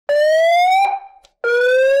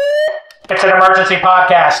It's an emergency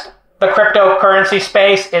podcast. The cryptocurrency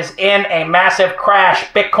space is in a massive crash.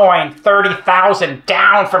 Bitcoin, 30,000,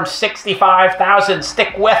 down from 65,000.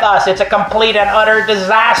 Stick with us. It's a complete and utter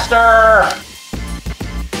disaster.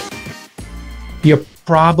 You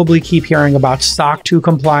probably keep hearing about SOC 2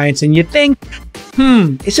 compliance and you think,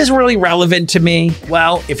 is this really relevant to me?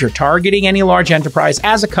 Well, if you're targeting any large enterprise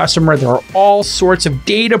as a customer, there are all sorts of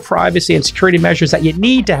data privacy and security measures that you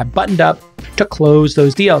need to have buttoned up to close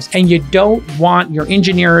those deals. And you don't want your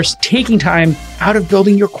engineers taking time out of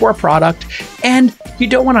building your core product, and you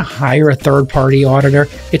don't want to hire a third-party auditor.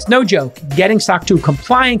 It's no joke. Getting SOC 2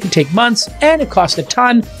 compliant can take months, and it costs a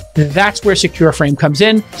ton. That's where SecureFrame comes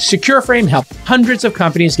in. SecureFrame helps hundreds of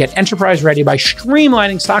companies get enterprise ready by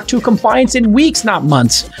streamlining SOC 2 compliance in weeks, not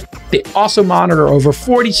months. They also monitor over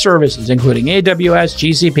 40 services, including AWS,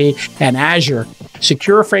 GCP, and Azure.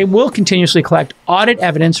 SecureFrame will continuously collect audit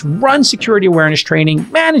evidence, run security awareness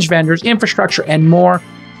training, manage vendors, infrastructure, and more,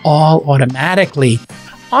 all automatically.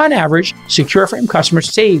 On average, SecureFrame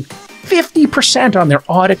customers save 50% on their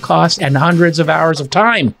audit costs and hundreds of hours of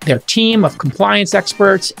time. Their team of compliance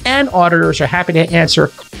experts and auditors are happy to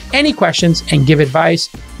answer any questions and give advice.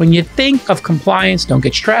 When you think of compliance, don't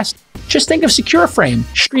get stressed. Just think of SecureFrame,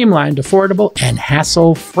 streamlined, affordable, and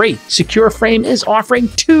hassle-free. SecureFrame is offering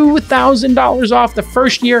 $2,000 off the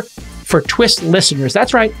first year for Twist listeners.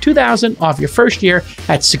 That's right, $2,000 off your first year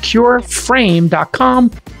at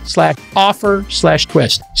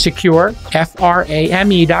secureframe.com/offer/twist.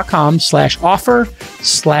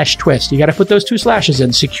 secureframe.com/offer/twist. You got to put those two slashes in.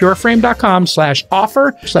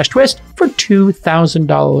 secureframe.com/offer/twist for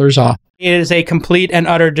 $2,000 off. It is a complete and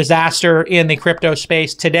utter disaster in the crypto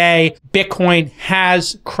space today. Bitcoin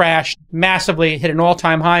has crashed massively, hit an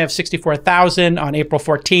all-time high of 64,000 on April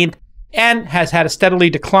 14th. And has had a steadily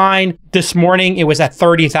decline. This morning, it was at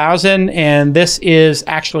 30,000, and this is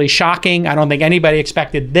actually shocking. I don't think anybody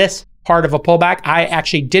expected this hard of a pullback. I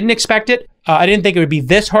actually didn't expect it. I didn't think it would be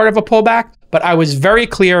this hard of a pullback, but I was very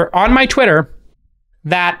clear on my Twitter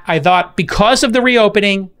that I thought because of the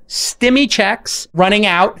reopening, stimmy checks running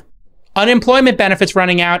out, unemployment benefits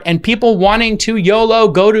running out, and people wanting to YOLO,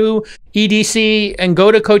 go to EDC and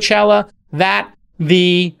go to Coachella, that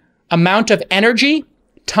the amount of energy,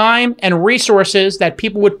 time, and resources that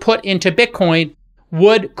people would put into Bitcoin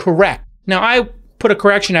would correct. Now, I put a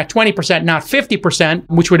correction at 20%, not 50%,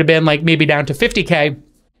 which would have been like maybe down to 50K.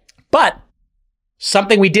 But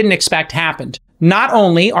something we didn't expect happened. Not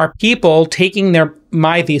only are people taking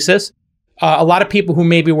my thesis, a lot of people who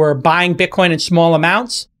maybe were buying Bitcoin in small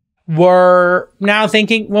amounts were now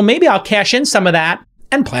thinking, well, maybe I'll cash in some of that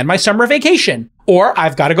and plan my summer vacation. Or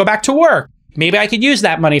I've got to go back to work. Maybe I could use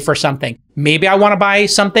that money for something. Maybe I want to buy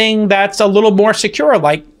something that's a little more secure,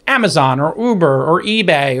 like Amazon or Uber or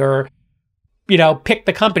eBay or, pick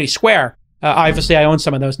the company, Square. Obviously, I own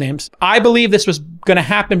some of those names. I believe this was going to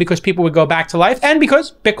happen because people would go back to life and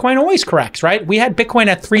because Bitcoin always corrects, right? We had Bitcoin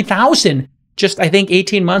at 3,000 just, I think,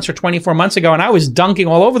 18 months or 24 months ago, and I was dunking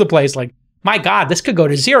all over the place like, my God, this could go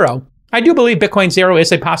to zero. I do believe Bitcoin zero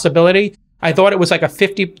is a possibility. I thought it was like a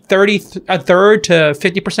third to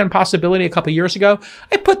 50% possibility a couple of years ago.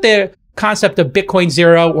 I put the concept of Bitcoin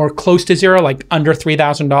zero or close to zero, like under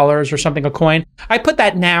 $3,000 or something a coin. I put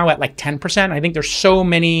that now at like 10%. I think there's so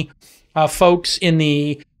many folks in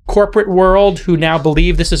the corporate world who now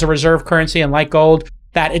believe this is a reserve currency and like gold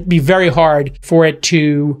that it'd be very hard for it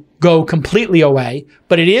to go completely away.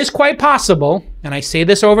 But it is quite possible, and I say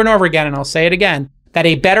this over and over again, and I'll say it again, that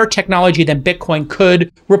a better technology than Bitcoin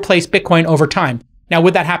could replace Bitcoin over time. Now,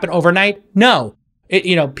 would that happen overnight? No.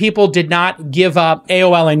 People did not give up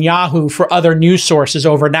AOL and Yahoo for other news sources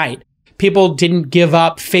overnight. People didn't give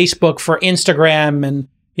up Facebook for Instagram and,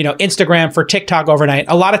 Instagram for TikTok overnight.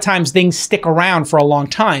 A lot of times things stick around for a long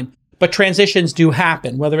time, but transitions do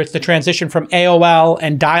happen, whether it's the transition from AOL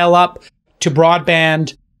and dial-up to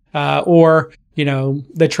broadband, or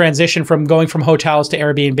the transition from going from hotels to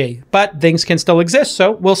Airbnb. But things can still exist,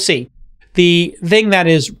 so we'll see. The thing that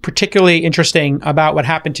is particularly interesting about what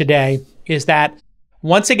happened today is that,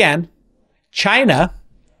 once again, China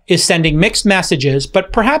is sending mixed messages,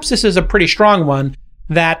 but perhaps this is a pretty strong one,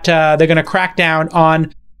 that they're going to crack down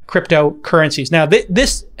on cryptocurrencies. Now,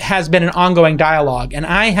 this has been an ongoing dialogue, and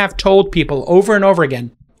I have told people over and over again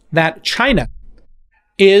that China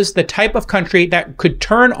is the type of country that could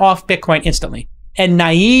turn off Bitcoin instantly. And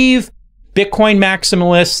naive Bitcoin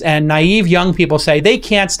maximalists and naive young people say they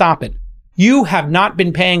can't stop it. You have not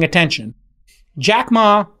been paying attention. Jack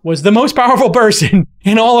Ma was the most powerful person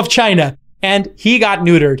in all of China, and he got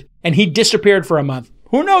neutered, and he disappeared for a month.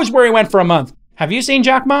 Who knows where he went for a month? Have you seen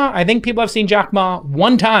Jack Ma? I think people have seen Jack Ma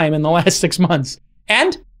one time in the last 6 months.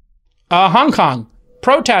 And Hong Kong,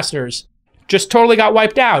 protesters just totally got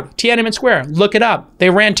wiped out. Tiananmen Square, look it up. They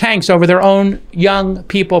ran tanks over their own young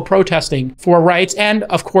people protesting for rights, and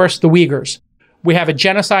of course, the Uyghurs. We have a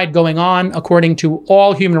genocide going on, according to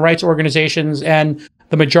all human rights organizations and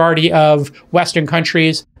the majority of Western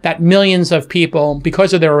countries, that millions of people,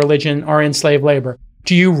 because of their religion, are in slave labor.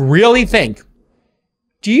 Do you really think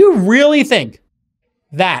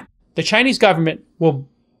that the Chinese government will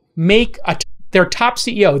make their top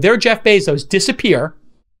CEO, their Jeff Bezos, disappear,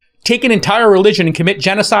 take an entire religion and commit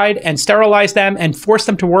genocide and sterilize them and force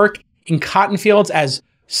them to work in cotton fields as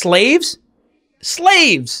slaves?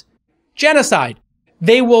 Slaves! Genocide.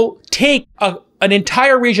 They will take an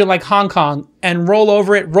entire region like Hong Kong and roll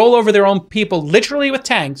over their own people, literally with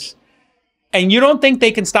tanks. And you don't think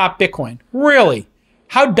they can stop Bitcoin? Really?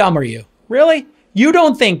 How dumb are you? Really? You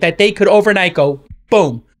don't think that they could overnight go,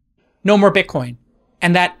 boom, no more Bitcoin,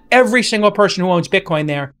 and that every single person who owns Bitcoin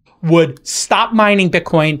there would stop mining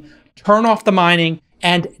Bitcoin, turn off the mining,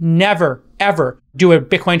 and never, ever do a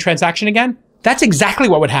Bitcoin transaction again? That's exactly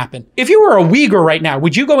what would happen. If you were a Uyghur right now,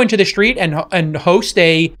 would you go into the street and host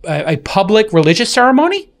a public religious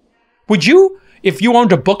ceremony? Would you, if you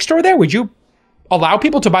owned a bookstore there, would you allow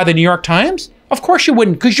people to buy the New York Times? Of course you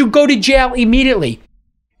wouldn't, because you go to jail immediately.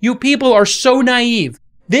 You people are so naive.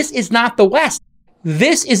 This is not the West.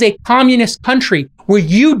 This is a communist country where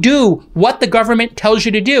you do what the government tells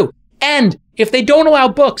you to do. And if they don't allow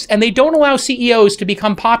books and they don't allow CEOs to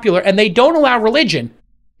become popular and they don't allow religion,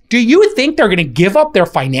 do you think they're going to give up their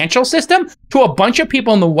financial system to a bunch of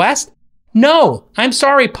people in the West? No. I'm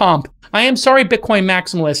sorry, Pomp. I am sorry, Bitcoin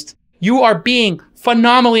maximalists. You are being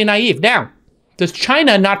phenomenally naive. Now, does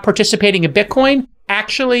China not participating in Bitcoin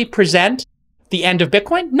actually present the end of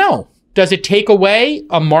Bitcoin? No. Does it take away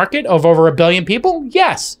a market of over 1 billion people?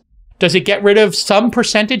 Yes. Does it get rid of some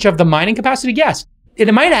percentage of the mining capacity? Yes.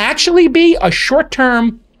 It might actually be a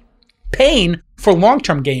short-term pain for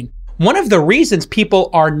long-term gain. One of the reasons people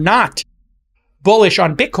are not bullish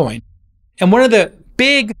on Bitcoin, and one of the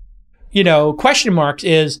big, question marks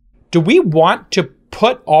is, do we want to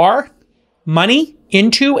put our money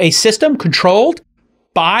into a system controlled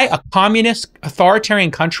by a communist authoritarian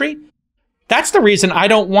country? That's the reason I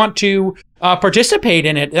don't want to participate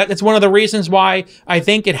in it. That's one of the reasons why I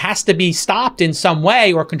think it has to be stopped in some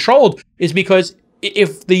way or controlled, is because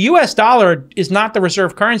if the US dollar is not the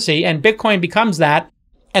reserve currency and Bitcoin becomes that,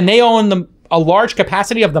 and they own a large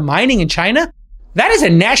capacity of the mining in China, that is a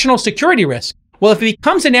national security risk. Well, if it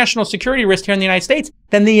becomes a national security risk here in the United States,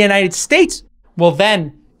 then the United States will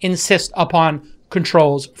then insist upon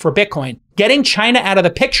controls for Bitcoin. Getting China out of the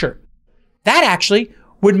picture, that actually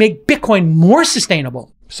would make Bitcoin more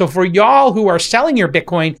sustainable. So for y'all who are selling your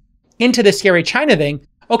Bitcoin into the scary China thing,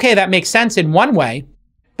 okay, that makes sense in one way,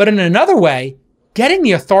 but in another way, getting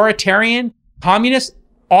the authoritarian communists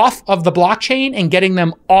off of the blockchain and getting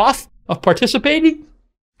them off of participating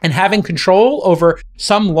and having control over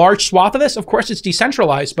some large swath of this. Of course, it's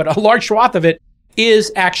decentralized, but a large swath of it is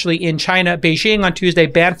actually in China. Beijing on Tuesday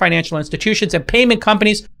banned financial institutions and payment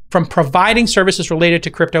companies from providing services related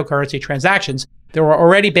to cryptocurrency transactions. There were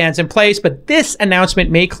already bans in place, but this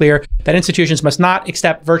announcement made clear that institutions must not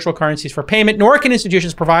accept virtual currencies for payment, nor can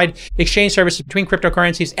institutions provide exchange services between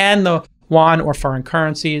cryptocurrencies and the yuan or foreign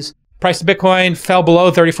currencies. Price of Bitcoin fell below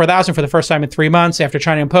 34,000 for the first time in 3 months after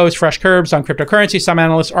China imposed fresh curbs on cryptocurrency. Some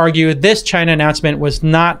analysts argue this China announcement was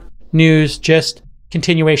not news, just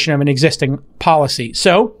continuation of an existing policy.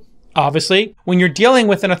 So, obviously, when you're dealing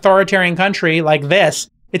with an authoritarian country like this,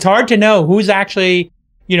 it's hard to know who's actually,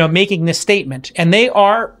 making this statement. And they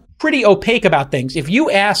are pretty opaque about things. If you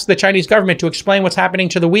ask the Chinese government to explain what's happening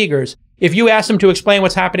to the Uyghurs, if you ask them to explain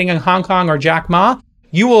what's happening in Hong Kong or Jack Ma,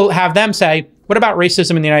 you will have them say, what about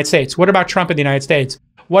racism in the United States? What about Trump in the United States?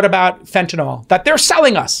 What about fentanyl that they're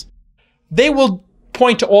selling us? They will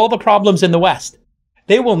point to all the problems in the West.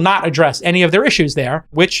 They will not address any of their issues there,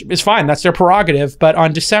 which is fine. That's their prerogative. But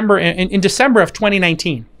in December of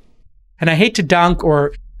 2019, and I hate to dunk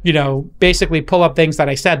or, basically pull up things that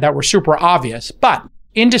I said that were super obvious, but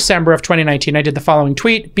in December of 2019, I did the following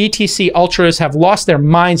tweet. BTC ultras have lost their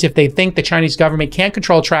minds if they think the Chinese government can't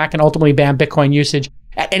control, track, and ultimately ban Bitcoin usage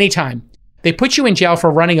at any time. They put you in jail for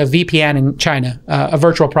running a VPN in China, a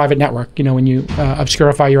virtual private network, when you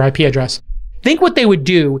obscurify your IP address. Think what they would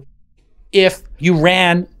do if you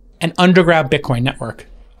ran an underground Bitcoin network.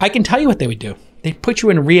 I can tell you what they would do. They'd put you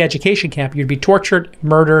in a re-education camp. You'd be tortured,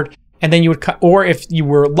 murdered, and then you would, or if you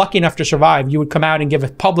were lucky enough to survive, you would come out and give a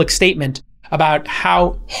public statement about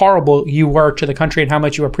how horrible you were to the country and how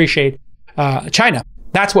much you appreciate China.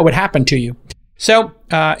 That's what would happen to you. So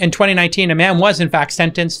in 2019, a man was in fact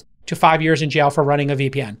sentenced to 5 years in jail for running a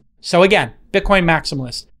VPN. So again, Bitcoin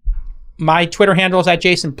maximalist. My Twitter handle is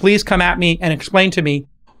 @Jason. Please come at me and explain to me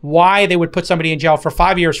why they would put somebody in jail for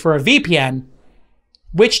 5 years for a VPN,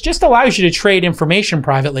 which just allows you to trade information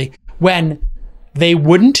privately, when they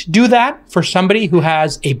wouldn't do that for somebody who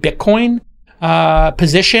has a Bitcoin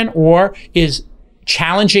position or is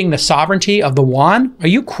challenging the sovereignty of the yuan. Are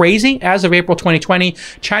you crazy? As of April 2020,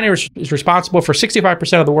 China is responsible for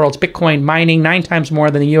 65% of the world's Bitcoin mining, 9 times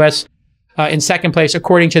more than the US, in second place,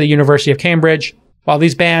 according to the University of Cambridge. While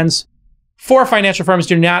these bans for financial firms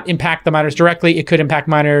do not impact the miners directly, it could impact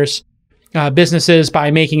miners' businesses by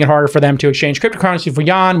making it harder for them to exchange cryptocurrency for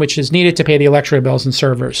yuan, which is needed to pay the electric bills and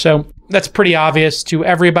servers. So that's pretty obvious to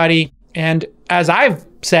everybody. And as I've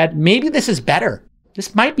said, maybe this is better.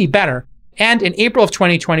 This might be better. And in April of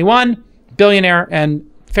 2021, billionaire and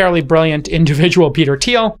fairly brilliant individual Peter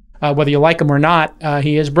Thiel, whether you like him or not,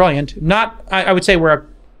 he is brilliant. I would say we're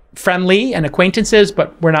friendly and acquaintances,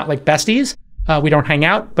 but we're not like besties. We don't hang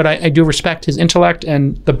out, but I do respect his intellect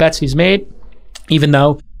and the bets he's made, even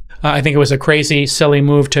though I think it was a crazy, silly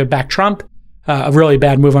move to back Trump, a really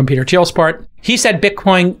bad move on Peter Thiel's part. He said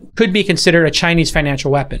Bitcoin could be considered a Chinese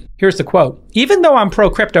financial weapon. Here's the quote. Even though I'm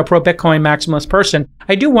pro-crypto, pro-Bitcoin maximalist person,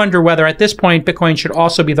 I do wonder whether at this point Bitcoin should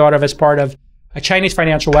also be thought of as part of a Chinese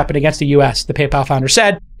financial weapon against the US, the PayPal founder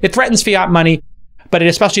said. It threatens fiat money, but it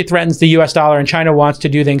especially threatens the US dollar, and China wants to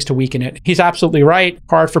do things to weaken it. He's absolutely right.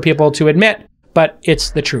 Hard for people to admit, but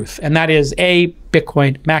it's the truth. And that is a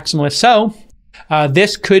Bitcoin maximalist. So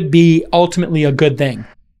this could be ultimately a good thing.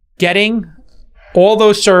 Getting all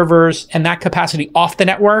those servers and that capacity off the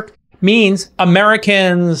network means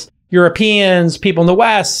Americans, Europeans, people in the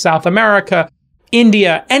West, South America,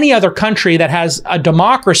 India, any other country that has a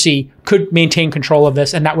democracy could maintain control of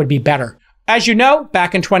this, and that would be better. As you know,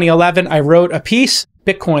 back in 2011, I wrote a piece,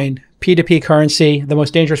 Bitcoin, P2P currency, the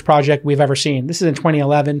most dangerous project we've ever seen. This is in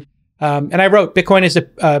 2011. And I wrote, Bitcoin is a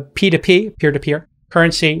P2P, peer-to-peer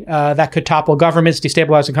currency that could topple governments,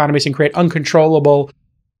 destabilize economies, and create uncontrollable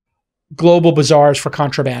global bazaars for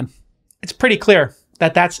contraband. It's pretty clear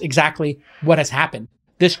that that's exactly what has happened.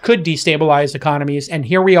 This could destabilize economies. And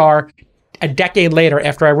here we are a decade later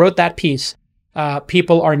after I wrote that piece.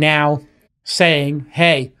 People are now saying,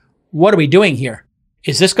 hey, what are we doing here?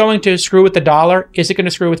 Is this going to screw with the dollar? Is it going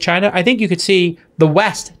to screw with China? I think you could see the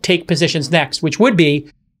West take positions next, which would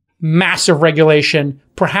be massive regulation,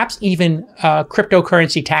 perhaps even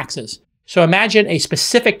cryptocurrency taxes. So imagine a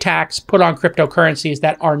specific tax put on cryptocurrencies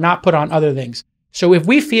that are not put on other things. So if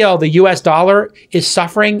we feel the US dollar is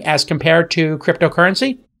suffering as compared to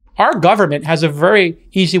cryptocurrency, our government has a very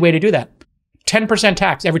easy way to do that. 10%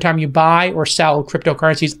 tax every time you buy or sell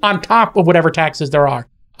cryptocurrencies on top of whatever taxes there are.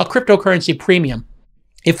 A cryptocurrency premium.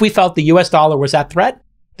 If we felt the US dollar was at threat,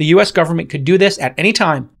 the US government could do this at any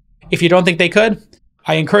time. If you don't think they could,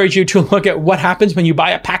 I encourage you to look at what happens when you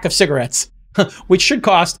buy a pack of cigarettes, which should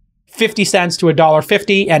cost 50 cents to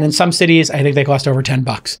 $1.50. And in some cities, I think they cost over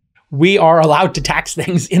 $10. We are allowed to tax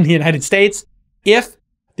things in the United States. If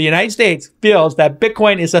the United States feels that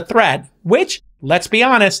Bitcoin is a threat, which, let's be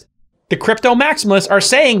honest, the crypto maximalists are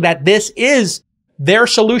saying that this is their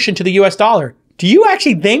solution to the US dollar. Do you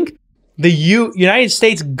actually think the United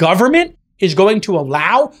States government is going to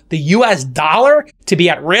allow the US dollar to be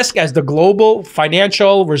at risk as the global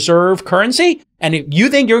financial reserve currency? And if you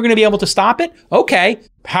think you're going to be able to stop it, okay.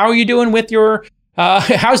 How are you doing with your,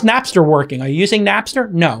 how's Napster working? Are you using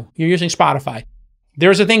Napster? No, you're using Spotify.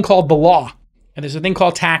 There's a thing called the law, and there's a thing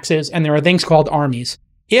called taxes, and there are things called armies.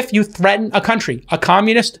 If you threaten a country, a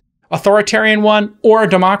communist, authoritarian one, or a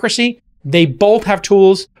democracy, they both have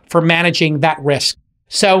tools for managing that risk.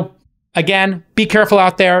 So again, be careful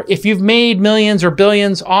out there. If you've made millions or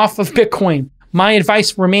billions off of Bitcoin, my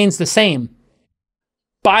advice remains the same.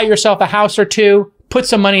 Buy yourself a house or two, put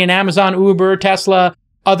some money in Amazon, Uber, Tesla,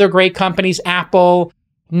 other great companies, Apple,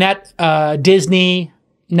 Disney,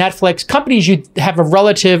 Netflix, companies you have a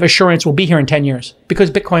relative assurance will be here in 10 years,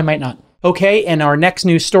 because Bitcoin might not. Okay, and our next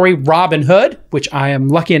news story, Robinhood, which I am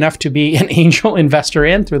lucky enough to be an angel investor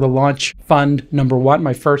in through the launch fund #1,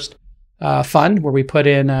 my first fund, where we put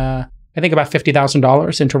in, I think about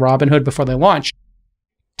 $50,000 into Robinhood before they launched.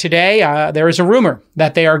 Today, there is a rumor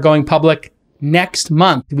that they are going public next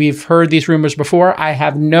month. We've heard these rumors before. I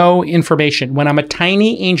have no information. When I'm a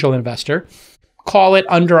tiny angel investor, call it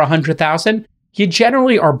under 100,000, you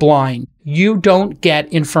generally are blind. You don't get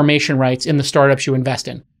information rights in the startups you invest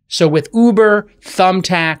in. So with Uber,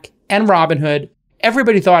 Thumbtack, and Robinhood,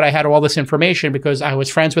 everybody thought I had all this information because I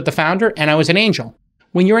was friends with the founder and I was an angel.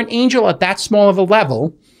 When you're an angel at that small of a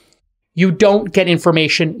level, you don't get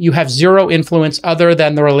information. You have zero influence other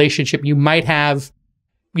than the relationship you might have,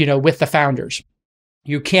 with the founders.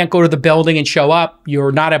 You can't go to the building and show up.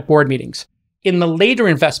 You're not at board meetings. In the later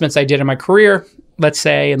investments I did in my career, let's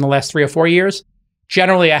say in the last 3 or 4 years,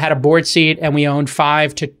 generally I had a board seat and we owned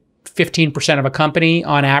 5 to 15% of a company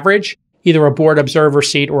on average, either a board observer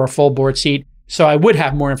seat or a full board seat. So I would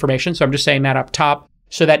have more information. So I'm just saying that up top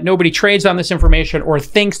so that nobody trades on this information or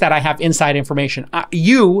thinks that I have inside information.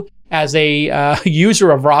 You, as a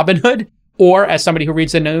user of Robinhood or as somebody who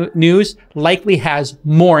reads the news, likely has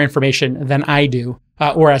more information than I do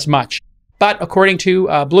or as much. But according to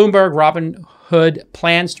Bloomberg, Robinhood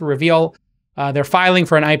plans to reveal their filing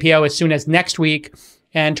for an IPO as soon as next week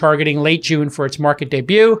and targeting late June for its market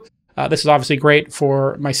debut. This is obviously great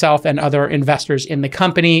for myself and other investors in the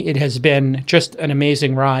company. It has been just an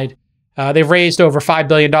amazing ride. They've raised over $5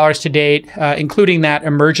 billion to date, including that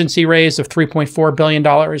emergency raise of $3.4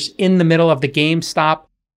 billion in the middle of the GameStop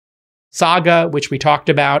saga, which we talked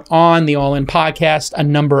about on the All In podcast a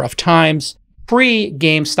number of times.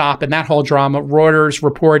 Pre-GameStop and that whole drama, Reuters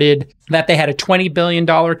reported that they had a $20 billion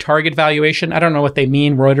target valuation. I don't know what they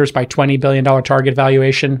mean, Reuters, by $20 billion target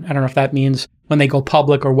valuation. I don't know if that means when they go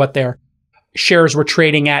public or what their shares were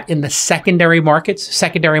trading at in the secondary markets.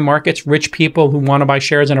 Secondary markets, rich people who want to buy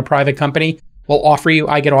shares in a private company will offer you.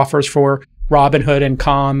 I get offers for Robinhood and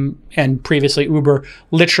Calm and previously Uber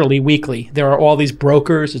literally weekly. There are all these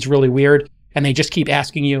brokers. It's really weird. And they just keep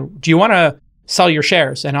asking you, do you want to sell your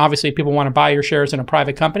shares? And obviously if people want to buy your shares in a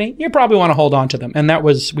private company, you probably want to hold on to them. And that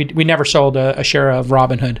was, we never sold a share of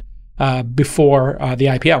Robinhood before the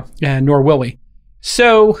IPO, and nor will we.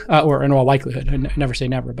 So, or in all likelihood, I never say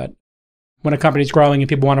never, but when a company's growing and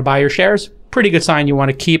people want to buy your shares, pretty good sign you want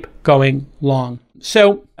to keep going long.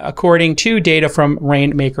 So according to data from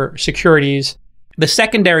Rainmaker Securities, the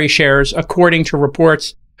secondary shares, according to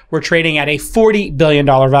reports, were trading at a $40 billion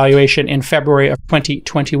valuation in February of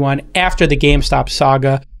 2021 after the GameStop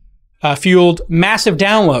saga fueled massive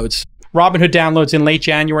downloads. Robinhood downloads in late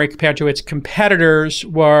January compared to its competitors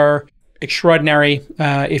were extraordinary.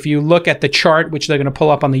 If you look at the chart, which they're going to pull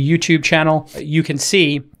up on the YouTube channel, you can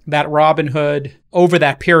see that Robinhood over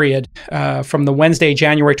that period from the Wednesday,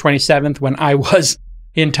 January 27th, when I was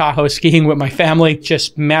in Tahoe skiing with my family,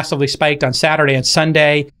 just massively spiked on Saturday and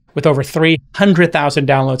Sunday with over 300,000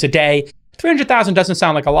 downloads a day. 300,000 doesn't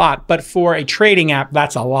sound like a lot, but for a trading app,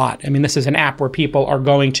 that's a lot. I mean, this is an app where people are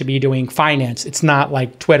going to be doing finance. It's not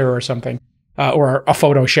like Twitter or something, or a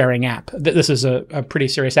photo sharing app. This is a pretty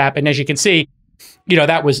serious app. And as you can see,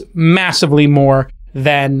 that was massively more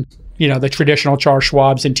than, the traditional Charles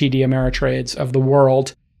Schwab's and TD Ameritrades of the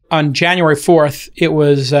world. On January 4th, it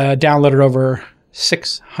was downloaded over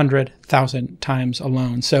 600,000 times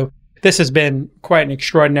alone. So this has been quite an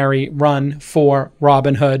extraordinary run for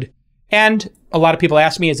Robinhood. And a lot of people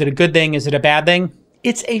ask me, is it a good thing? Is it a bad thing?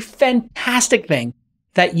 It's a fantastic thing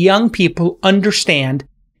that young people understand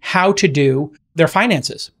how to do their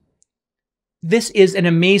finances. This is an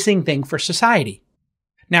amazing thing for society.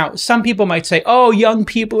 Now, some people might say, oh, young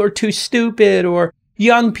people are too stupid, or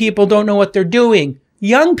young people don't know what they're doing.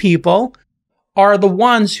 Young people are the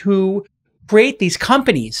ones who create these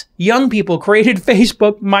companies. Young people created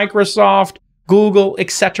Facebook, Microsoft, Google, et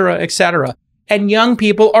cetera, et cetera. And young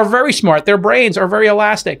people are very smart. Their brains are very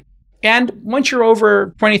elastic. And once you're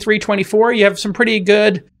over 23, 24, you have some pretty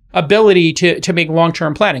good ability to make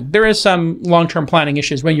long-term planning. There is some long-term planning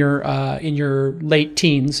issues when you're in your late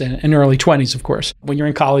teens and early 20s, of course, when you're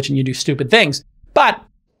in college and you do stupid things. But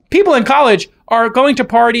people in college are going to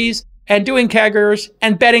parties and doing keggers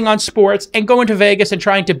and betting on sports and going to Vegas and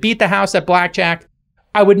trying to beat the house at blackjack.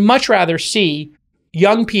 I would much rather see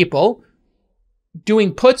young people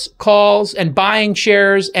doing puts, calls, and buying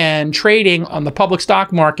shares and trading on the public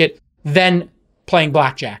stock market than playing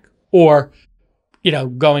blackjack or,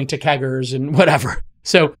 going to keggers and whatever.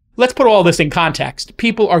 So let's put all this in context.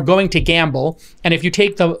 People are going to gamble. And if you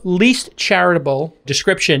take the least charitable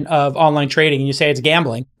description of online trading and you say it's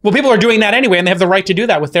gambling, well, people are doing that anyway, and they have the right to do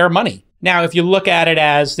that with their money. Now, if you look at it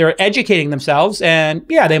as they're educating themselves, and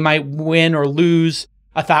yeah, they might win or lose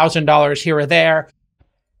 $1,000 here or there.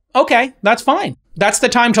 Okay, that's fine. That's the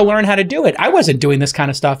time to learn how to do it. I wasn't doing this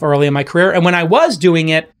kind of stuff early in my career. And when I was doing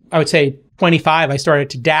it, I would say 25, I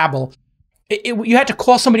started to dabble. You had to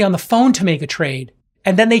call somebody on the phone to make a trade.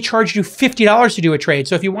 And then they charged you $50 to do a trade.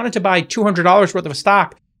 So if you wanted to buy $200 worth of a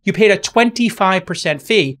stock, you paid a 25%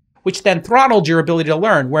 fee, which then throttled your ability to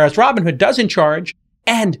learn. Whereas Robinhood doesn't charge,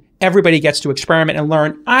 and everybody gets to experiment and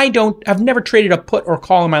learn. I've never traded a put or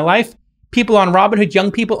call in my life. People on Robinhood,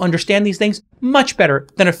 young people, understand these things much better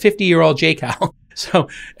than a 50-year-old JCal. So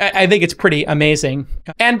I think it's pretty amazing.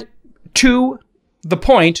 And to the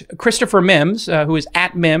point, Christopher Mims, who is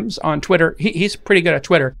at Mims on Twitter, he's pretty good at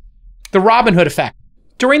Twitter. The Robinhood effect.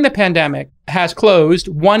 during the pandemic has closed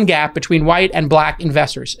one gap between white and black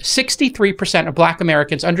investors. 63% of black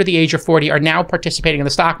Americans under the age of 40 are now participating in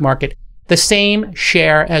the stock market, the same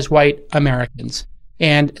share as white Americans.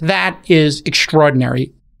 And that is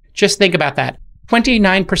extraordinary. Just think about that.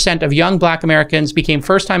 29% of young black Americans became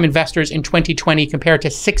first-time investors in 2020 compared to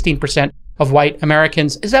 16% of white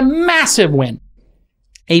Americans. Is a massive win.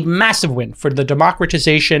 A massive win for the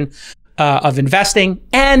democratization of investing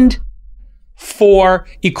and for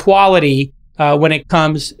equality when it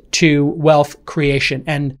comes to wealth creation.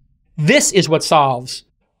 And this is what solves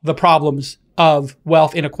the problems of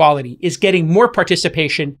wealth inequality, is getting more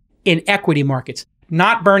participation in equity markets.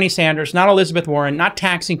 Not Bernie Sanders, not Elizabeth Warren, not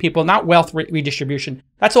taxing people, not wealth redistribution.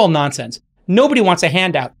 That's all nonsense. Nobody wants a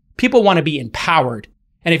handout. People want to be empowered.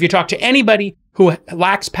 And if you talk to anybody who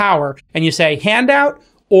lacks power and you say handout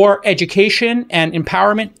or education and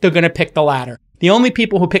empowerment, they're going to pick the latter. The only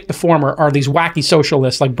people who pick the former are these wacky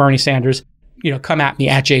socialists like Bernie Sanders. Come at me,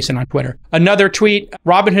 at Jason on Twitter. Another tweet,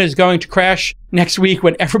 Robinhood is going to crash next week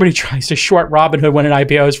when everybody tries to short Robinhood when it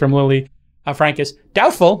IPOs from Lily Frankus.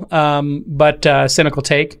 Doubtful, but cynical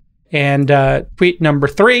take. And tweet number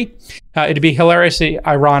 3, it'd be hilariously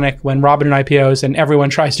ironic when Robinhood IPOs and everyone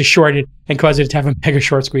tries to short it and cause it to have a mega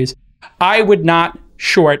short squeeze. I would not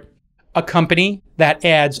short a company that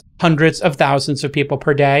adds hundreds of thousands of people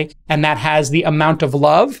per day and that has the amount of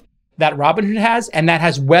love that Robinhood has and that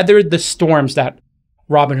has weathered the storms that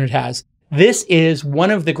Robinhood has. This is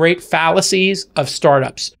one of the great fallacies of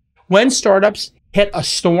startups. When startups hit a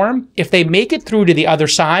storm, if they make it through to the other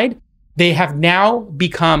side, they have now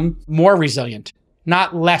become more resilient,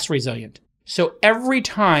 not less resilient. So every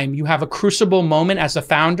time you have a crucible moment as a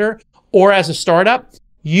founder or as a startup,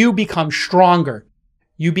 you become stronger.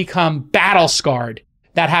 You become battle scarred.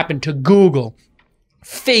 That happened to Google,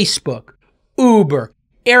 Facebook, Uber,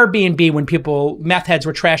 Airbnb when meth heads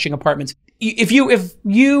were trashing apartments. If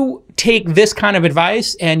you take this kind of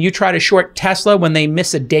advice and you try to short Tesla when they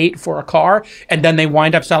miss a date for a car and then they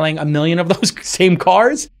wind up selling 1 million of those same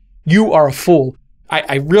cars, you are a fool.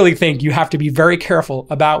 I really think you have to be very careful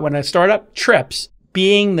about when a startup trips,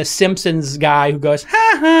 being the Simpsons guy who goes,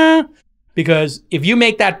 ha ha, because if you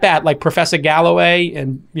make that bet like Professor Galloway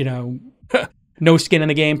and, no skin in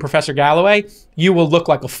the game, Professor Galloway, you will look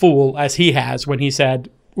like a fool as he has when he said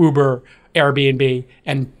Uber, Airbnb,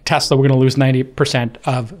 and Tesla were going to lose 90%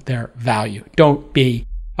 of their value. Don't be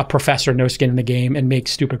a professor, no skin in the game, and make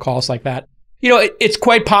stupid calls like that. It's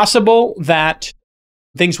quite possible that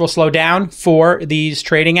things will slow down for these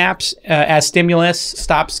trading apps as stimulus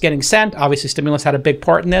stops getting sent. Obviously, stimulus had a big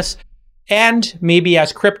part in this. And maybe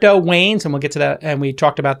as crypto wanes, and we'll get to that, and we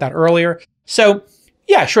talked about that earlier. So,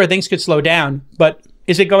 yeah, sure, things could slow down, but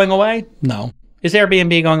is it going away? No. Is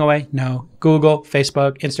Airbnb going away? No. Google,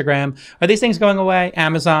 Facebook, Instagram, are these things going away?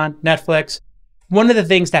 Amazon, Netflix? One of the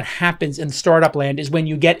things that happens in startup land is when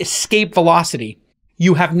you get escape velocity,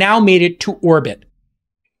 you have now made it to orbit.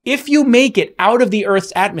 If you make it out of the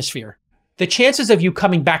Earth's atmosphere, the chances of you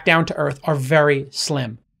coming back down to Earth are very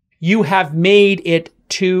slim. You have made it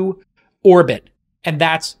to orbit. And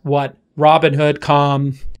that's what Robinhood,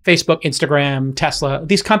 Facebook, Instagram, Tesla,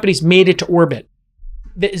 these companies made it to orbit.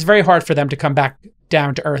 It's very hard for them to come back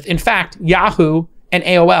down to Earth. In fact, Yahoo and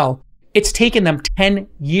AOL, it's taken them 10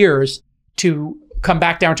 years to come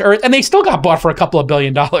back down to Earth, and they still got bought for a couple of $1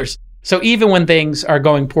 billion. So even when things are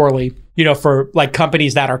going poorly, for like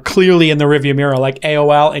companies that are clearly in the rearview mirror, like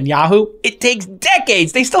AOL and Yahoo, it takes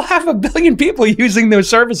decades. They still have 1 billion people using those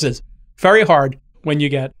services. Very hard when you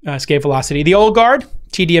get escape velocity. The old guard,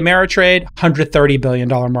 TD Ameritrade, $130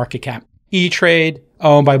 billion market cap. E-Trade,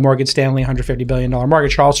 owned by Morgan Stanley, $150 billion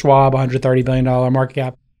market. Charles Schwab, $130 billion market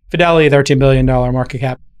cap. Fidelity, $13 billion market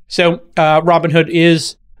cap. So Robinhood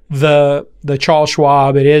is the Charles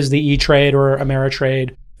Schwab. It is the E-Trade or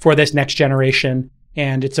Ameritrade for this next generation.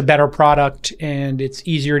 And it's a better product and it's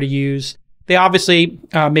easier to use. They obviously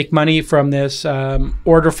make money from this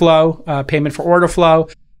order flow, payment for order flow,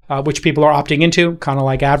 which people are opting into, kind of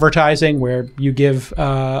like advertising, where you give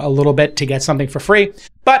a little bit to get something for free.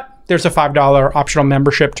 But there's a $5 optional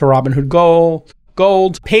membership to Robinhood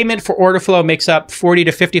Gold. Payment for order flow makes up 40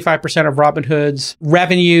 to 55% of Robinhood's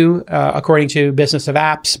revenue, according to Business of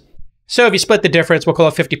Apps. So if you split the difference, we'll call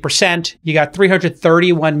it 50%. You got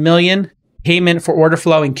 331 million payment for order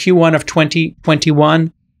flow in Q1 of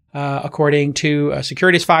 2021, according to a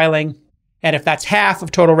securities filing. And if that's half of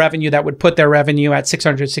total revenue, that would put their revenue at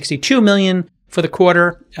 662 million for the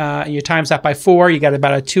quarter. You times that by 4, you got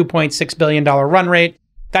about a $2.6 billion run rate.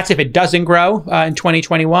 That's if it doesn't grow in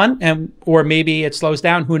 2021, or maybe it slows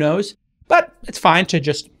down, who knows. But it's fine to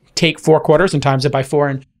just take 4 quarters and times it by 4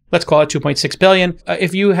 and let's call it 2.6 billion.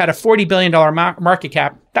 If you had a $40 billion market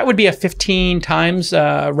cap, that would be a 15 times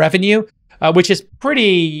revenue, which is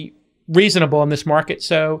pretty reasonable in this market.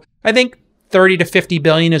 So I think 30 to 50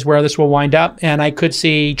 billion is where this will wind up. And I could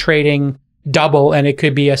see trading double, and it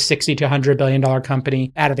could be a 60 to $100 billion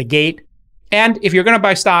company out of the gate. And if you're going to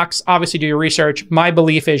buy stocks, obviously do your research. My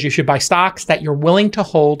belief is you should buy stocks that you're willing to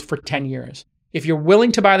hold for 10 years. If you're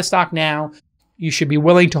willing to buy the stock now, you should be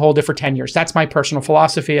willing to hold it for 10 years. That's my personal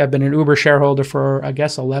philosophy. I've been an Uber shareholder for, I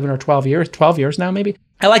guess, 11 or 12 years, 12 years now, maybe.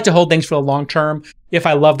 I like to hold things for the long term if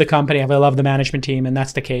I love the company, if I love the management team, and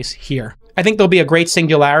that's the case here. I think there'll be a great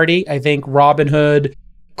singularity. I think Robinhood,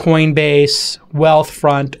 Coinbase,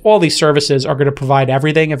 Wealthfront, all these services are going to provide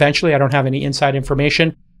everything eventually. I don't have any inside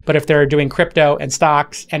information, but if they're doing crypto and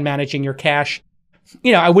stocks and managing your cash,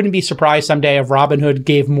 I wouldn't be surprised someday if Robinhood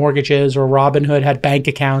gave mortgages or Robinhood had bank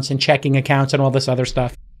accounts and checking accounts and all this other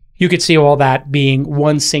stuff. You could see all that being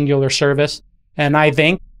one singular service. And I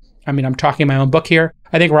think, I'm talking my own book here,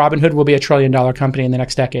 I think Robinhood will be $1 trillion company in the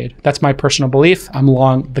next decade. That's my personal belief. I'm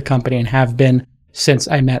long the company and have been since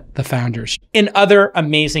I met the founders. In other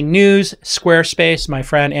amazing news, Squarespace, my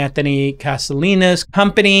friend Anthony Casalina's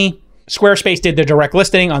company, Squarespace did their direct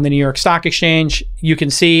listing on the New York Stock Exchange. You can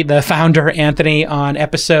see the founder, Anthony, on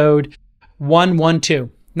episode 112,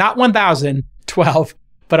 not 1012,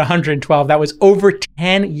 but 112. That was over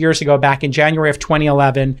 10 years ago, back in January of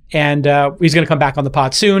 2011. And he's going to come back on the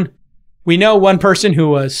pod soon. We know one person who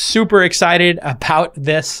was super excited about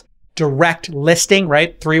this direct listing,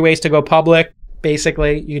 right? 3 ways to go public.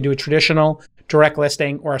 Basically, you can do a traditional direct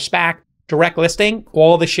listing or a SPAC. Direct listing,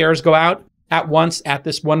 all the shares go out at once at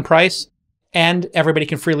this one price, and everybody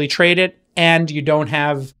can freely trade it, and you don't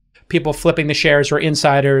have people flipping the shares or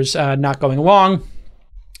insiders not going along,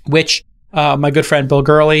 which my good friend Bill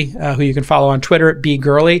Gurley, who you can follow on Twitter,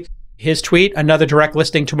 @bgurley, his tweet, "Another direct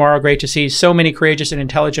listing tomorrow. Great to see so many courageous and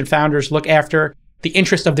intelligent founders look after the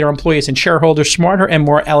interest of their employees and shareholders. Smarter and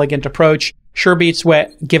more elegant approach. Sure beats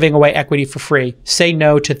giving away equity for free. Say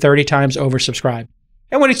no to 30 times oversubscribed."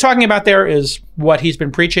 And what he's talking about there is what he's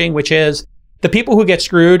been preaching, which is the people who get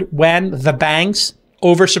screwed when the banks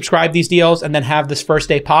oversubscribe these deals and then have this first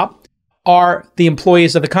day pop are the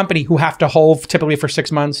employees of the company who have to hold typically for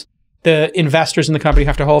 6 months. The investors in the company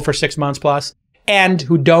have to hold for 6 months plus, and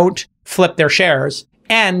who don't flip their shares.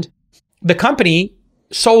 And the company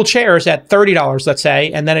sold shares at $30, let's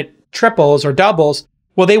say, and then it triples or doubles.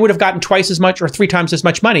 Well, they would have gotten twice as much or 3 times as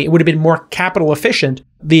much money. It would have been more capital efficient.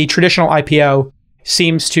 The traditional IPO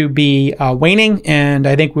seems to be waning, and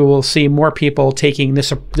I think we will see more people taking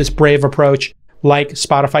this brave approach like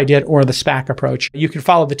Spotify did, or the SPAC approach. You can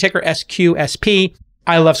follow the ticker SQSP.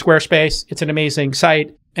 I love Squarespace. It's an amazing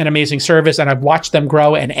site, an amazing service, and I've watched them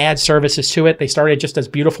grow and add services to it. They started just as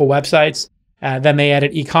beautiful websites. Then they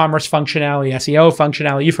added e-commerce functionality, SEO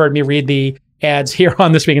functionality. You've heard me read the ads here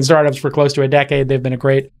on This Week in Startups for close to a decade. They've been a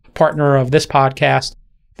great partner of this podcast.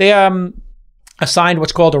 They assigned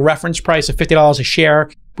what's called a reference price of $50 a share,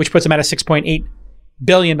 which puts them at a $6.8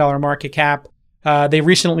 billion market cap. They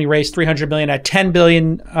recently raised $300 million at $10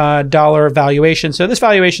 billion valuation. So this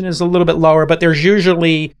valuation is a little bit lower, but there's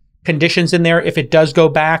usually conditions in there if it does go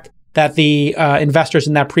back that the investors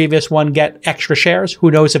in that previous one get extra shares. Who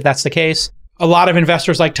knows if that's the case? A lot of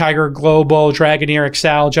investors like Tiger Global, Dragoneer,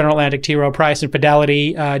 Excel, General Atlantic, T. Rowe Price, and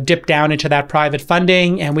Fidelity dipped down into that private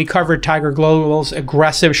funding. And we covered Tiger Global's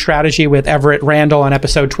aggressive strategy with Everett Randall on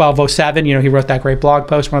episode 1207. He wrote that great blog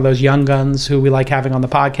post, one of those young guns who we like having on the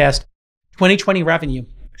podcast. 2020 revenue,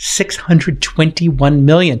 $621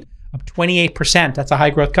 million, up 28%. That's a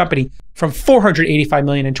high growth company from $485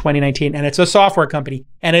 million in 2019. And it's a software company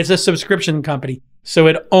and it's a subscription company. So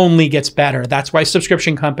it only gets better. That's why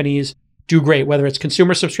subscription companies do great, whether it's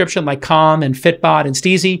consumer subscription like Calm and Fitbot and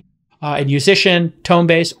Steezy and Musician,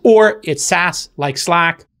 Tonebase, or it's SaaS like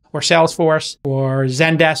Slack or Salesforce or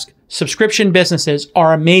Zendesk. Subscription businesses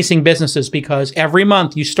are amazing businesses because every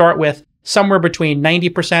month you start with somewhere between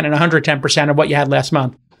 90% and 110% of what you had last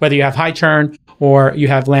month, whether you have high churn or you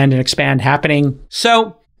have land and expand happening.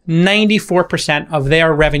 So 94% of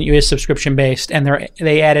their revenue is subscription based, and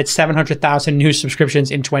they added 700,000 new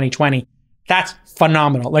subscriptions in 2020. That's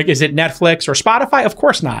phenomenal. Like, is it Netflix or Spotify? Of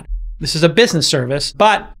course not. This is a business service,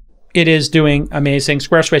 but it is doing amazing.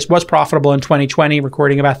 Squarespace was profitable in 2020,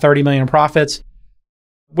 recording about 30 million in profits,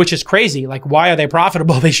 which is crazy. Like, why are they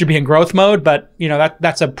profitable? They should be in growth mode, but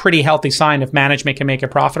that's a pretty healthy sign if management can make it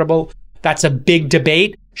profitable. That's a big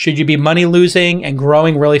debate. Should you be money losing and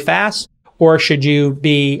growing really fast, or should you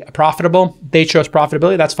be profitable? They chose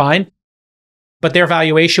profitability. That's fine. but their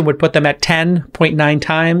valuation would put them at 10.9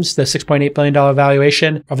 times the $6.8 billion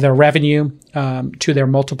valuation of their revenue to their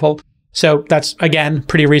multiple. So that's, again,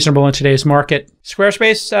 pretty reasonable in today's market.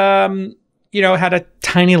 Squarespace, had a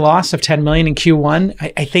tiny loss of 10 million in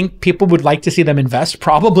Q1. I think people would like to see them invest,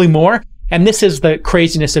 probably more. And this is the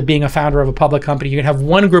craziness of being a founder of a public company. You can have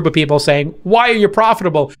one group of people saying, why are you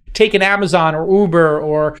profitable? Take an Amazon or Uber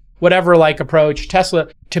or whatever approach, Tesla,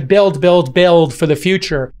 to build for the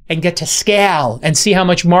future and get to scale and see how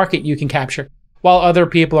much market you can capture. While other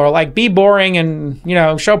people are like, be boring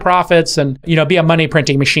and, show profits and, be a money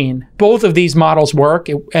printing machine. Both of these models work,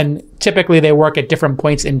 and typically they work at different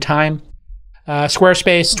points in time.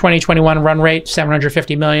 Squarespace 2021 run rate,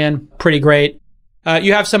 750 million, pretty great.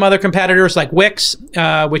 You have some other competitors like Wix,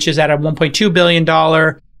 which is at a $1.2 billion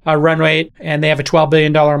run rate, and they have a $12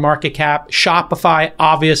 billion market cap. Shopify,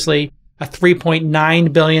 obviously, a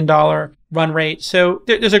 $3.9 billion run rate. So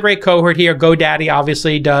there's a great cohort here. GoDaddy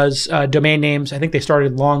obviously does domain names. I think they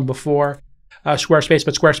started long before Squarespace,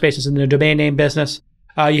 but Squarespace is in the domain name business.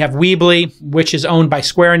 You have Weebly, which is owned by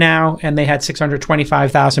Square now, and they had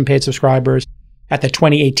 625,000 paid subscribers at the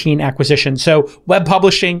 2018 acquisition. So web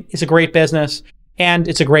publishing is a great business, and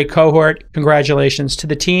it's a great cohort. Congratulations to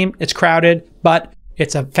the team. It's crowded, but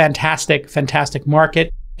it's a fantastic, fantastic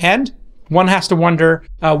market. And one has to wonder,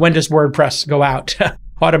 when does WordPress go out?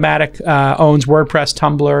 Automatic owns WordPress,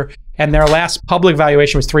 Tumblr, and their last public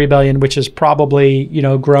valuation was $3 billion, which is probably,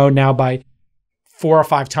 grown now by 4 or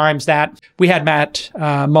 5 times that. We had Matt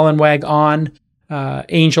Mullenweg on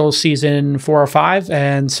Angels season 4 or 5.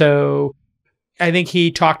 And so I think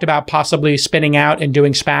he talked about possibly spinning out and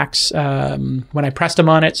doing SPACs when I pressed him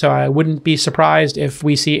on it. So I wouldn't be surprised if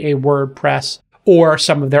we see a WordPress or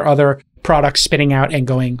some of their other products spinning out and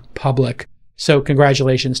going public. So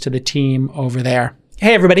congratulations to the team over there.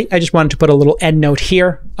 Hey, everybody. I just wanted to put a little end note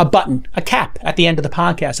here, a button, a cap at the end of the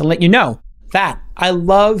podcast and let you know that I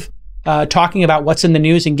love talking about what's in the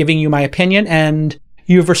news and giving you my opinion. And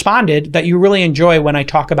you've responded that you really enjoy when I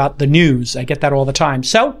talk about the news. I get that all the time.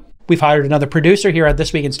 So we've hired another producer here at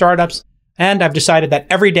This Week in Startups, and I've decided that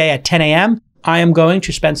every day at 10 a.m., I am going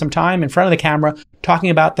to spend some time in front of the camera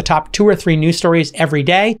talking about the top 2 or 3 news stories every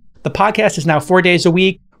day. The podcast is now 4 days a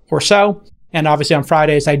week or so, and obviously on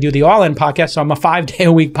Fridays, I do the All-In podcast, so I'm a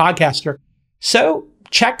 5-day-a-week podcaster. So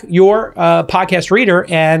check your podcast reader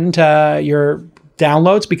and your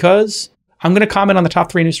downloads, because I'm going to comment on the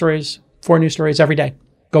top 3 news stories, 4 news stories every day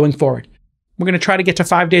going forward. We're going to try to get to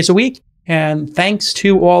 5 days a week. And thanks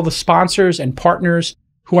to all the sponsors and partners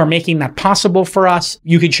who are making that possible for us.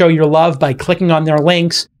 You can show your love by clicking on their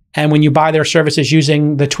links. And when you buy their services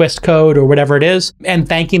using the twist code or whatever it is, and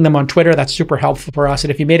thanking them on Twitter, that's super helpful for us.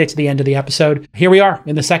 And if you made it to the end of the episode, here we are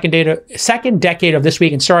in the second decade of This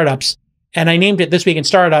Week in Startups. And I named it This Week in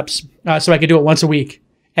Startups so I could do it once a week.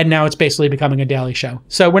 And now it's basically becoming a daily show.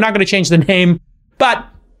 So we're not going to change the name, but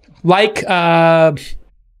like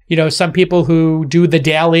some people who do the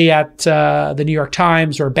daily at the New York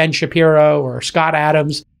Times or Ben Shapiro or Scott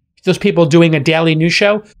Adams, those people doing a daily news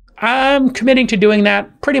show, I'm committing to doing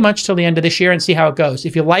that pretty much till the end of this year and see how it goes.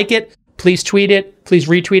 If you like it, please tweet it, please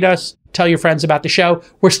retweet us, tell your friends about the show.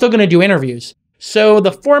 We're still going to do interviews. So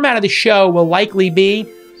the format of the show will likely be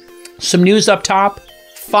some news up top,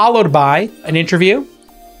 followed by an interview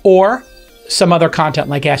or some other content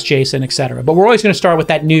like Ask Jason, etc. But we're always going to start with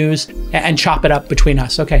that news and chop it up between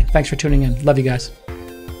us. Okay, thanks for tuning in. Love you guys.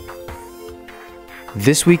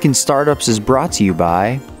 This Week in Startups is brought to you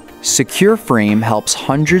by SecureFrame. Helps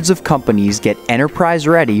hundreds of companies get enterprise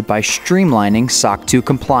ready by streamlining SOC 2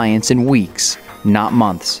 compliance in weeks, not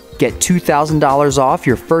months. Get $2,000 off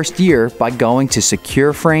your first year by going to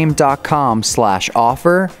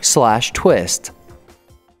secureframe.com/offer/twist.